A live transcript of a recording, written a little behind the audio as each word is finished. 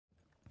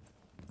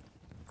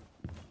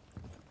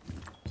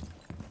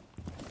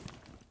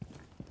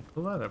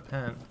Pull out a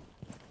pen.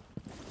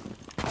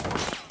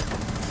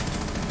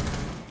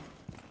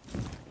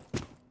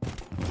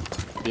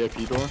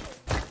 VIP door.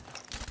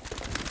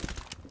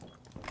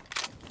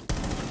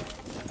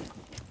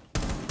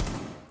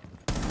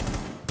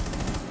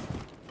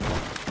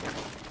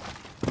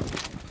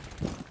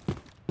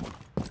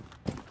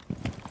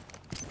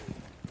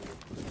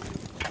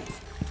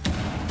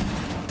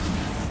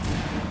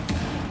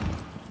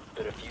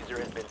 The diffuser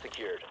has been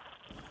secured.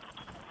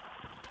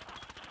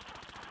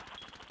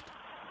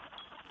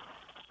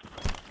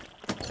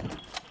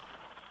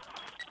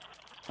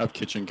 I have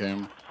kitchen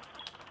cam.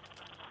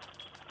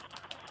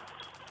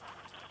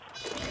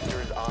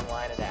 Diffuser is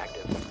online and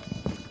active.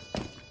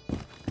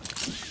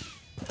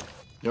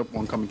 Yep,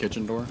 one coming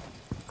kitchen door.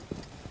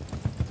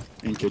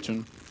 In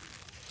kitchen.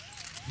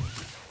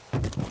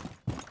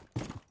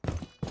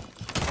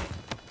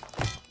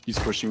 He's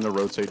pushing the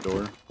rotate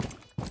door.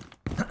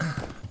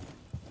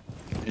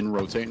 In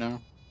rotate now.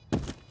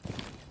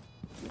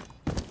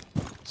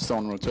 Still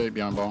on rotate,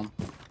 behind bomb.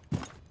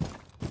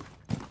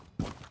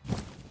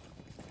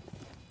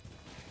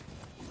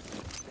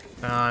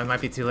 It might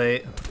be too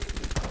late.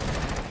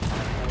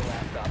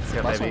 Let's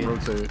go, Last baby. one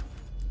rotate.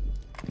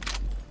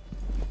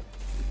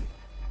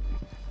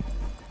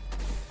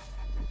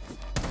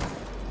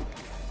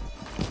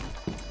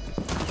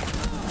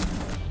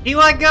 He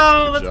let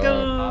go! Good Let's job.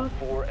 go! Op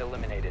 4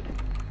 eliminated.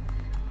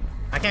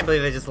 I can't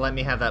believe they just let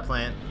me have that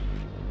plant.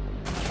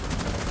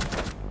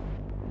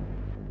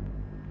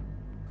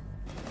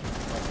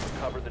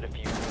 Cover the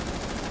diffuser.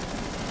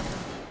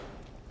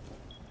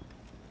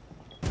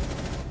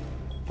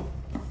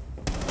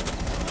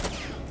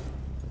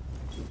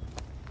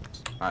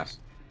 Nice.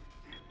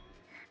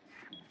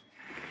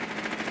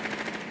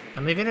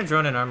 I'm leaving a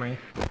drone in armory.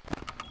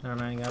 Never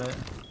mind, got it.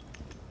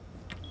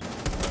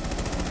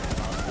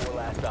 Op 4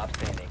 last stop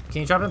standing.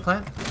 Can you drop in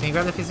plant? Can you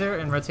grab the diffuser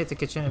and rotate to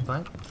kitchen and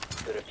plant?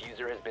 The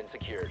diffuser has been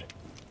secured.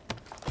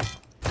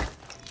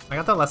 I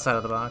got the left side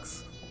of the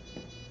box.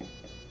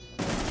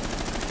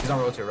 He's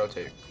on rotate,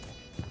 rotate.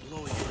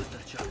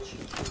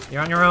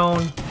 You're on your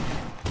own.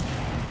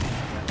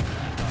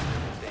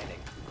 Standing.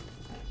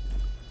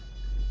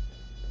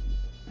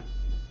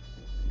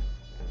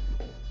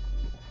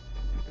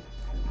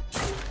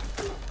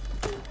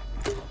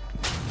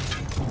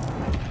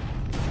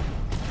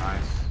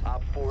 Nice.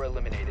 Op 4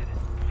 eliminated.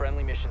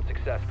 Friendly mission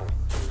successful.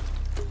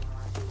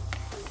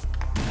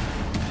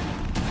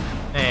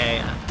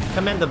 Hey,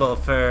 commendable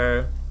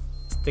for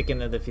sticking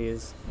to the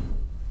fuse.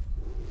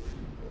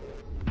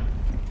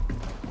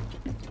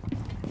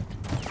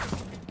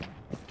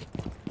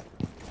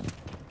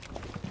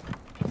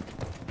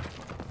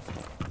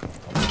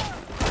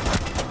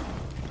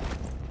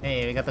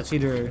 Hey, we got the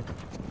cheater.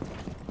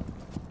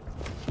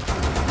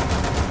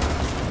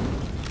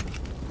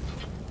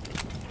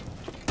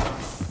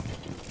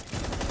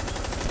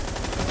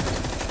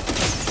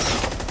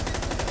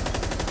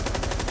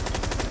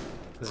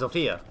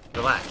 Sophia,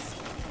 relax.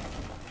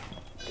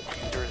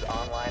 Diffuser is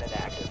online and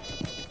active.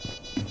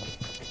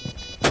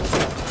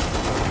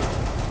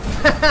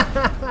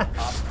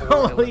 Op 4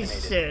 Holy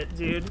eliminated. shit,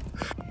 dude.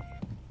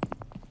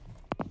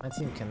 My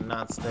team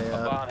cannot stay A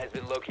up. bomb has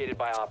been located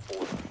by Op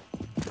 4.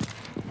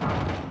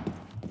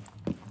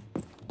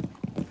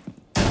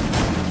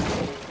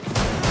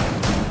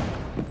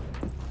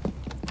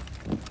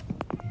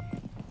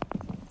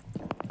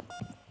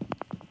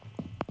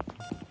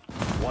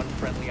 One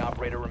friendly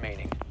operator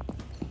remaining.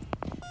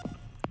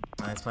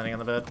 Nice planning on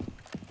the bed.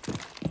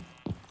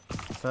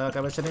 Fuck,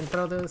 I wish I didn't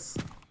throw this.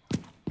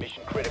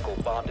 Mission critical.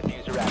 Bomb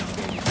diffuser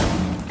activated.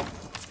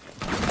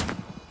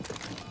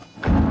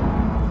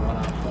 One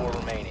on 4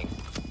 remaining.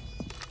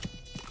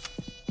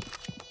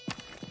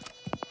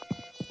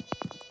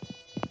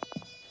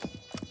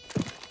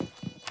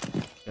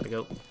 Gotta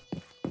go.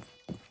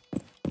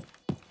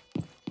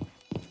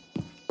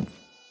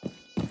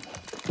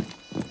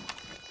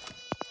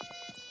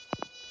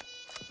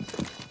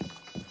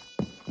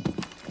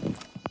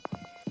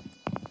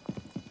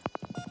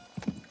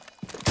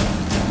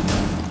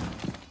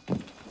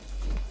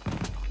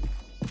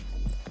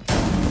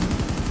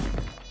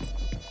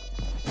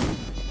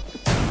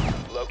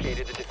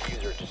 Located the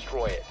diffuser.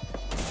 Destroy it.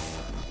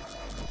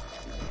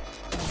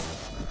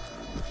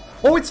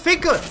 Oh, it's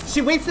Finka!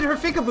 She wasted her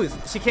Finka boost!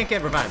 She can't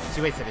get revived.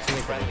 She wasted it, she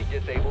wasted Friendly it.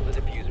 disabled the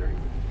diffuser.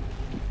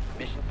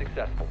 Mission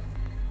successful.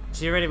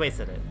 She already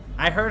wasted it.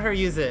 I heard her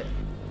use it.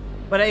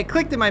 But it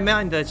clicked in my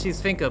mind that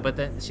she's Finka, but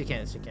then she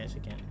can't.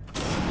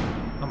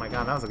 Oh my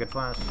god, that was a good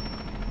flash.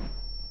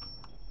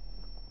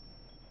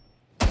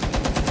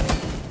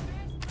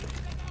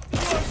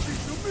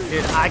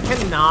 Dude, I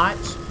cannot.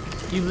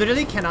 You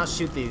literally cannot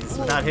shoot these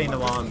without hitting the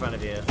wall in front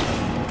of you.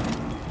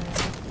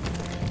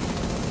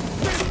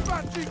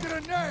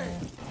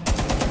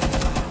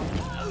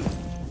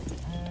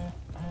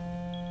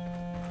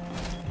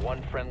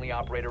 One friendly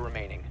operator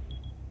remaining.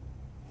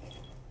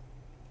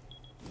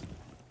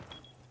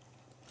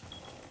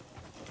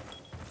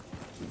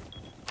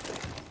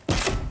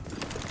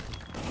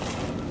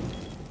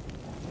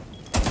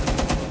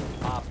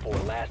 Op 4,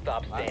 last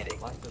stop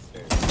standing. Last the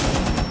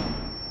stairs.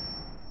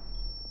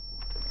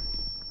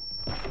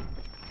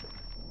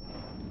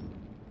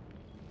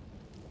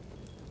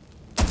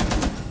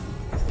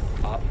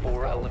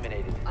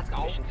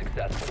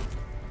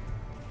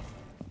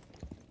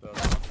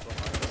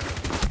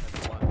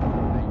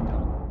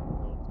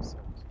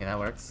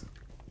 unorthodox.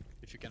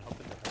 If you can hop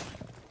in the head,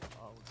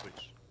 I'll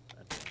switch.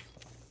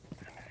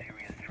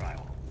 Serious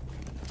trial.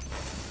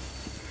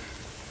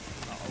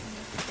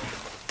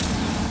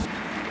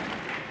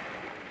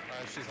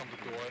 She's on the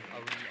door. I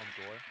will be on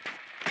door.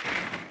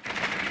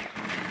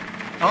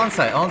 All on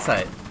site, all on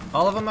site.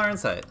 All of them are on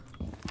site.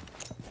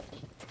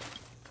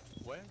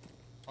 Where?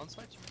 On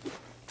site?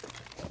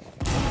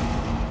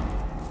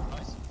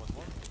 Nice. 1-1.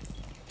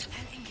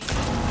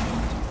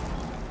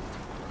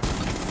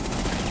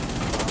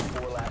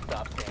 4 last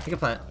stop standing. Take a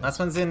plant. Last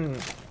one's in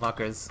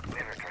lockers. I'm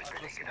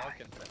just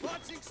marking.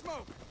 Launching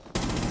smoke.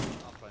 I'm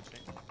planting.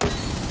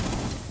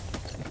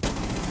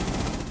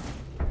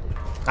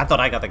 I thought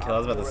I got the kill, I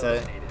was about to say.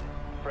 Eliminated.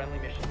 Friendly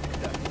mission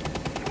successful.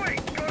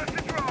 Sweet, got us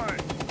the drone.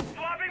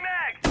 Swapping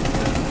mags.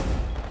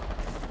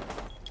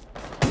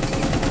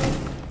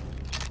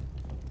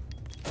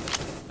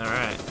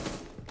 Alright.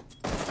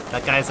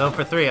 That guy's 0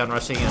 for 3 on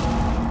rushing in.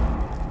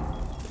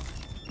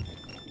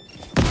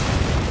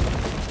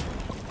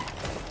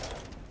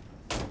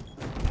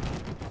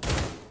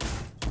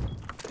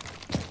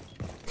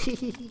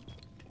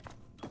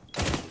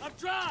 I'm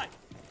dry.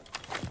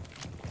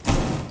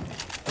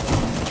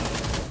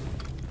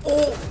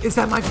 Oh, is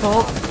that my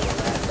fault?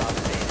 Last stop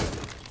standing.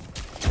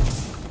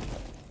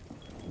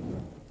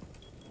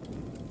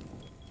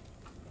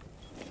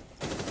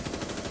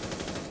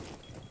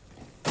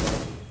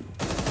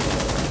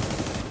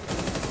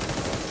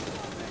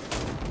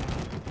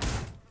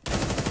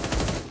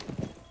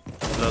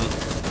 Lol.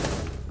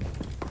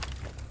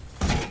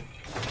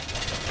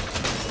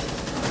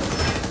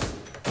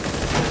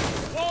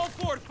 Wall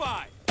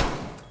fortified.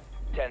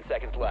 10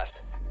 seconds left.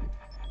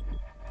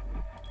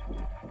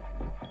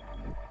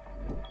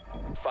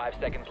 5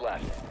 seconds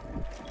left.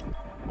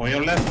 On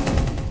your left.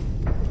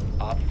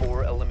 Op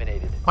 4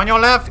 eliminated. On your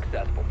left!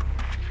 Successful.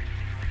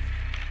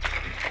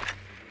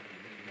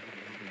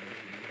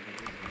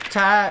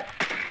 Chat,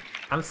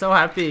 I'm so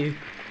happy.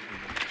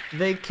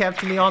 They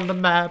kept me on the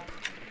map.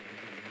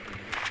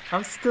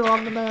 I'm still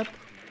on the map.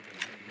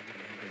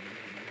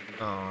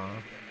 Aww.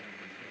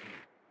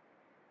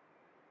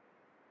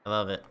 I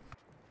love it.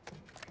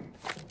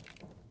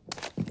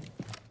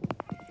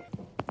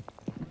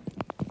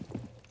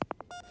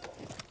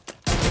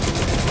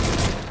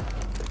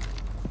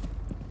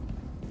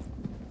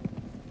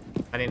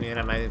 I didn't even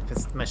have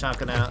my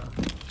shotgun out.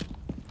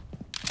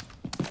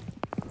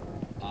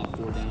 Op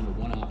 4 down to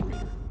 1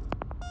 operator.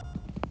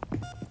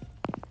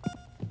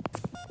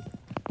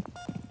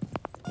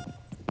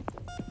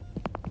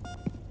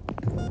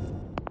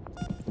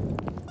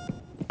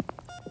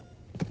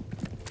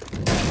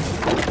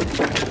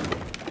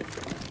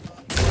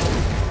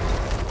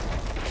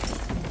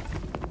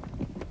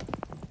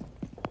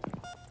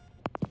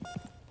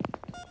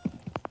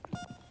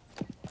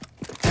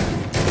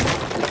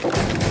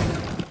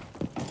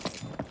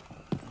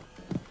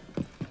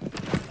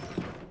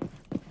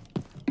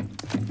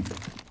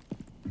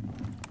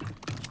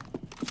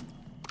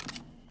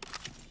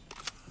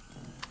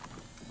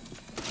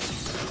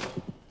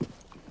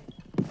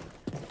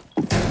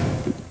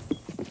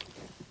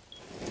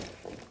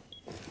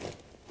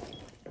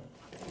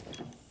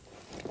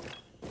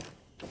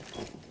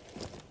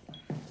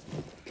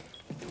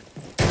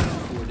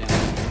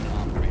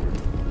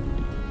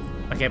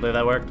 I can't believe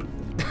that worked.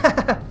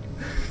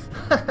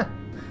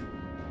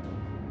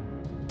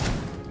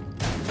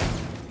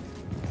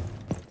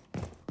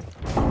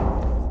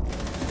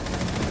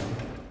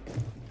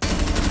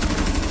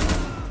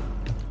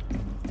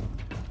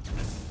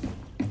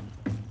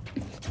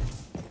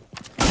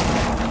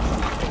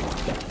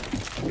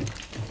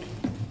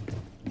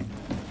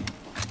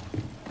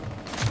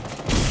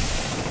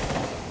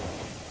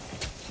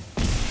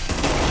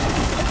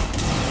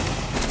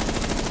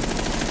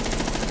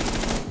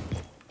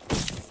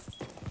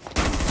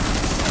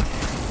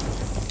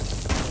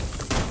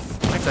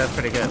 That's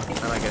pretty good.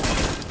 I like it.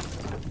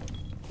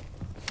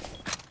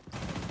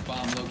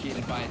 Bomb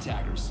located by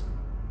attackers.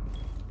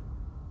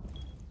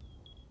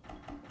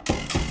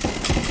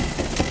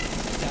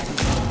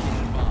 Attackers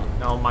located a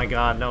bomb. Oh my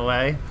god, no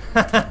way.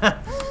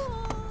 God.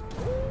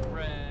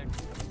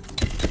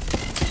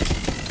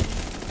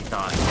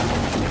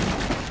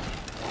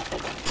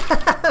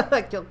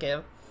 That kill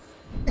cam.